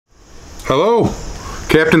Hello,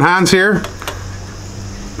 Captain Hans here.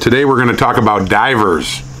 Today we're going to talk about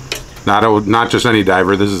divers. Not just any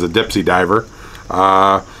diver, this is a Dipsy diver.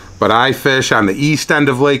 But I fish on the east end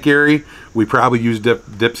of Lake Erie. We probably use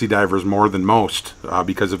Dipsy divers more than most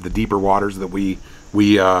because of the deeper waters that we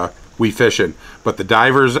fish in. But the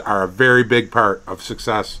divers are a very big part of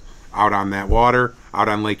success out on that water, out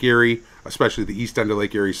on Lake Erie, especially the east end of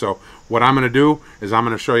Lake Erie. So what I'm going to do is I'm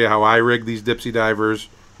going to show you how I rig these Dipsy divers,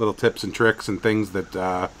 little tips and tricks and things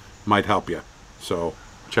that might help you. So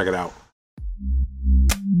check it out.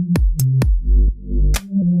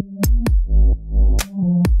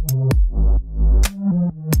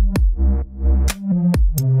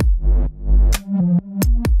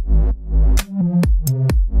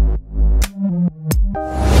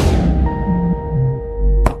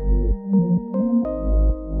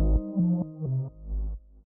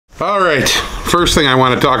 All right, first thing I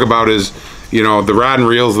want to talk about is, you know, the rod and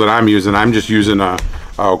reels that I'm using. I'm just using a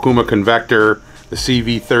Okuma Convector, the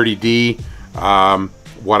CV30D.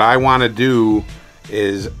 What I want to do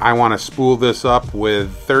is I want to spool this up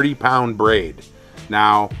with 30-pound braid.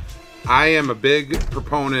 Now, I am a big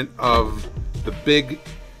proponent of the big,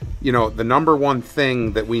 you know, the number one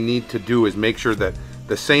thing that we need to do is make sure that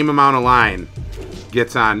the same amount of line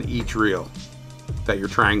gets on each reel that you're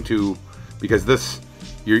trying to, because this,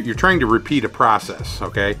 you're trying to repeat a process,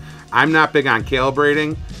 okay? I'm not big on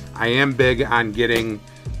calibrating. I am big on getting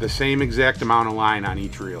the same exact amount of line on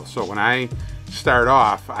each reel. So when I start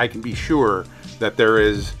off, I can be sure that there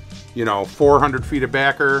is, you know, 400 feet of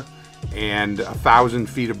backer and 1,000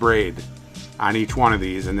 feet of braid on each one of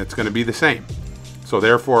these, and it's gonna be the same. So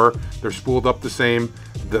therefore, they're spooled up the same.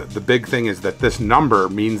 The big thing is that this number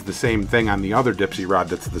means the same thing on the other Dipsy rod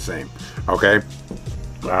that's the same, okay?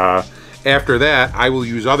 After that, I will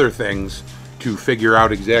use other things to figure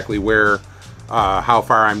out exactly where, how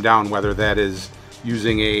far I'm down, whether that is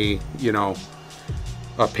using a, you know,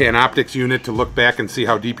 a Panoptics unit to look back and see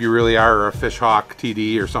how deep you really are, or a Fishhawk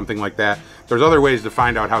TD or something like that. There's other ways to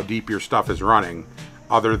find out how deep your stuff is running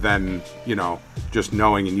other than, you know, just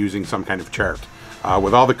knowing and using some kind of chart.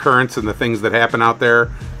 With all the currents and the things that happen out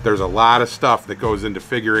there, there's a lot of stuff that goes into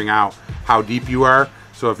figuring out how deep you are.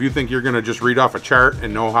 So if you think you're gonna just read off a chart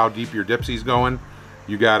and know how deep your Dipsy's going,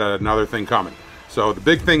 you got another thing coming. So the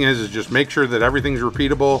big thing is just make sure that everything's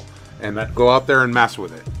repeatable and that go out there and mess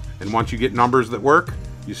with it. And once you get numbers that work,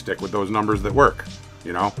 you stick with those numbers that work,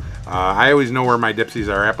 you know? I always know where my Dipsys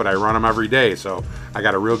are at, but I run them every day, so I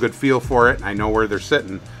got a real good feel for it and I know where they're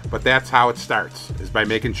sitting. But that's how it starts, is by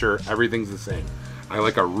making sure everything's the same. I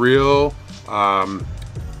like a real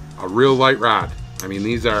light rod. I mean,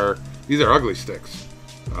 these are ugly sticks.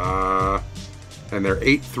 And they're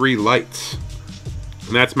 8.3 lights.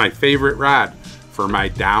 And that's my favorite rod for my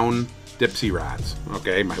down Dipsy rods,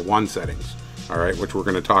 okay, my one settings, all right, which we're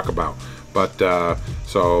going to talk about. But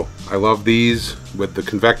so I love these with the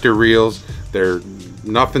Convector reels. They're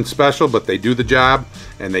nothing special, but they do the job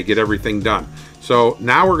and they get everything done. So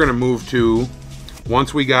now we're going to move to,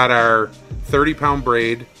 once we got our 30-pound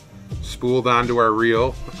braid spooled onto our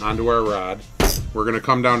reel, onto our rod, we're going to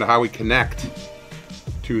come down to how we connect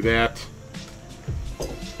to that,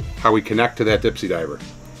 Dipsy diver.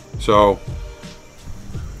 So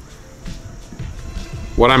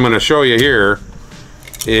what I'm going to show you here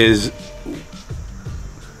is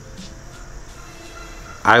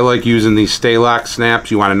I like using these Stay-Lock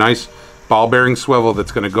snaps. You want a nice ball bearing swivel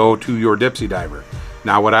that's going to go to your Dipsy diver.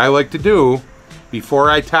 Now what I like to do before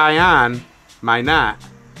I tie on my knot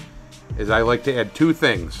is I like to add two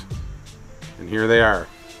things, and here they are.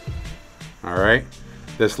 All right,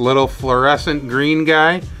 this little fluorescent green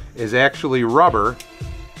guy is actually rubber,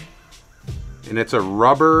 and it's a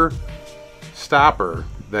rubber stopper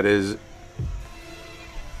that is,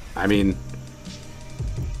 I mean,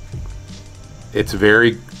 it's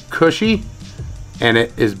very cushy, and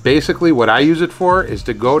it is basically what I use it for is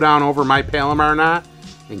to go down over my Palomar knot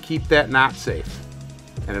and keep that knot safe.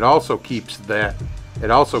 And it also keeps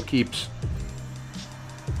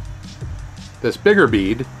this bigger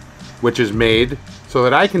bead, which is made so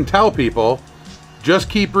that I can tell people,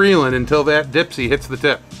 just keep reeling until that Dipsy hits the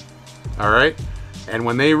tip. All right? And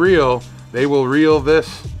when they reel, they will reel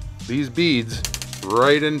these beads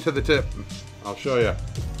right into the tip. I'll show you.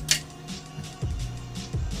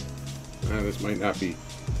 This might not be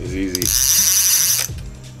as easy.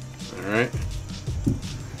 All right.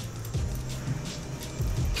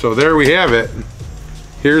 So there we have it.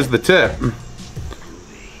 Here's the tip.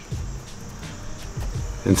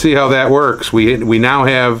 And see how that works. We now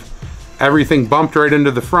have everything bumped right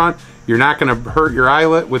into the front. You're not going to hurt your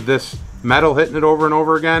eyelet with this metal hitting it over and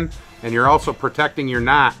over again, and you're also protecting your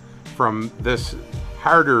knot from this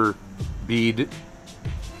harder bead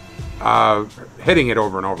hitting it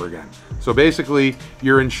over and over again. So basically,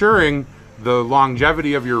 you're ensuring the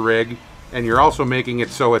longevity of your rig, and you're also making it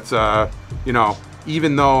so it's, you know,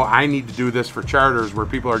 even though I need to do this for charters where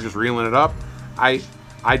people are just reeling it up, I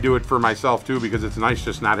do it for myself too, because it's nice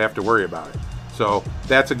just not have to worry about it. So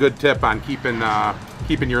that's a good tip on keeping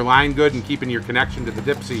keeping your line good and keeping your connection to the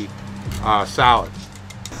Dipsy solid.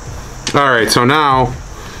 All right, so now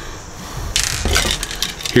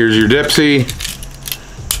here's your Dipsy.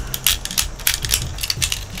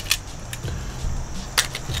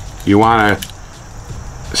 You want to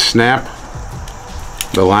snap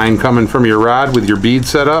the line coming from your rod with your bead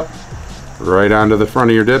set up right onto the front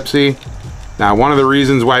of your Dipsy. Now, one of the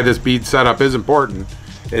reasons why this bead setup is important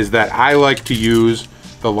is that I like to use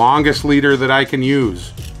the longest leader that I can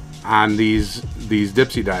use on these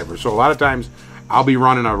Dipsy divers. So a lot of times I'll be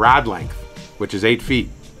running a rod length, which is 8 feet,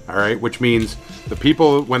 all right? Which means the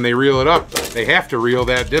people, when they reel it up, they have to reel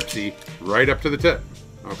that Dipsy right up to the tip,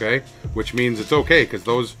 okay? Which means it's okay, because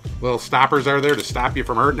those little stoppers are there to stop you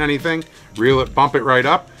from hurting anything. Reel it, bump it right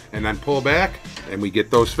up, and then pull back, and we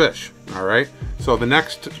get those fish, all right? So the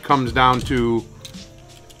next comes down to,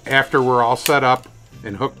 after we're all set up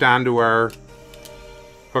and hooked onto our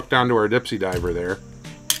Dipsy diver there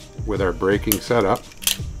with our braking setup,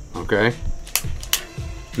 okay?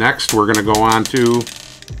 Next, we're gonna go on to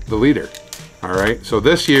the leader, all right? So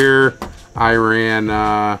this year, I ran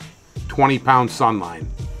 20-pound Sunline,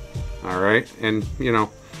 all right? And, you know,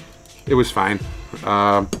 it was fine.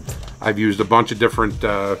 I've used a bunch of different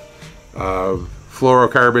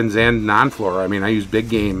fluorocarbons and non-fluoro. I mean, I used big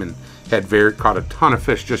game and caught a ton of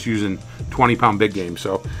fish just using 20-pound big game.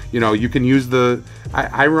 So, you know, you can use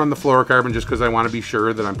I run the fluorocarbon just because I want to be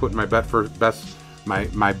sure that I'm putting my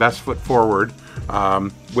best foot forward.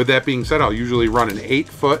 With that being said, I'll usually run an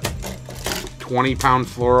 8-foot, 20-pound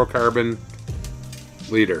fluorocarbon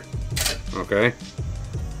leader, okay?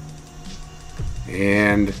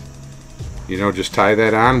 And, you know, just tie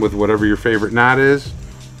that on with whatever your favorite knot is.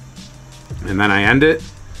 And then I end it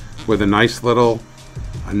with a nice little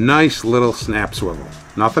snap swivel.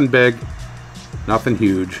 Nothing big, nothing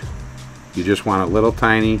huge. You just want a little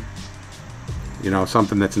tiny, you know,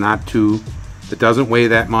 something that's not too, that doesn't weigh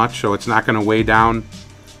that much, so it's not going to weigh down.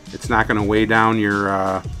 It's not going to weigh down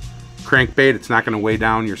your crankbait. It's not going to weigh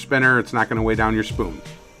down your spinner. It's not going to weigh down your spoon.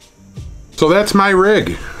 So that's my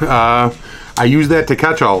rig. I use that to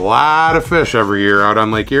catch a lot of fish every year out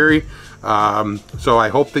on Lake Erie. So I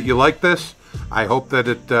hope that you like this. I hope that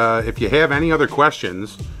if you have any other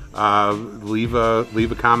questions, leave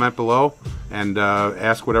a comment below and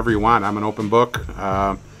ask whatever you want. I'm an open book.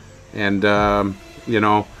 You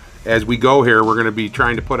know, as we go here, we're going to be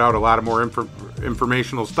trying to put out a lot of more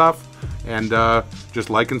informational stuff. And just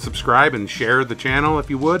like and subscribe and share the channel if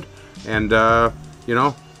you would. And, you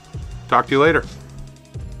know, talk to you later.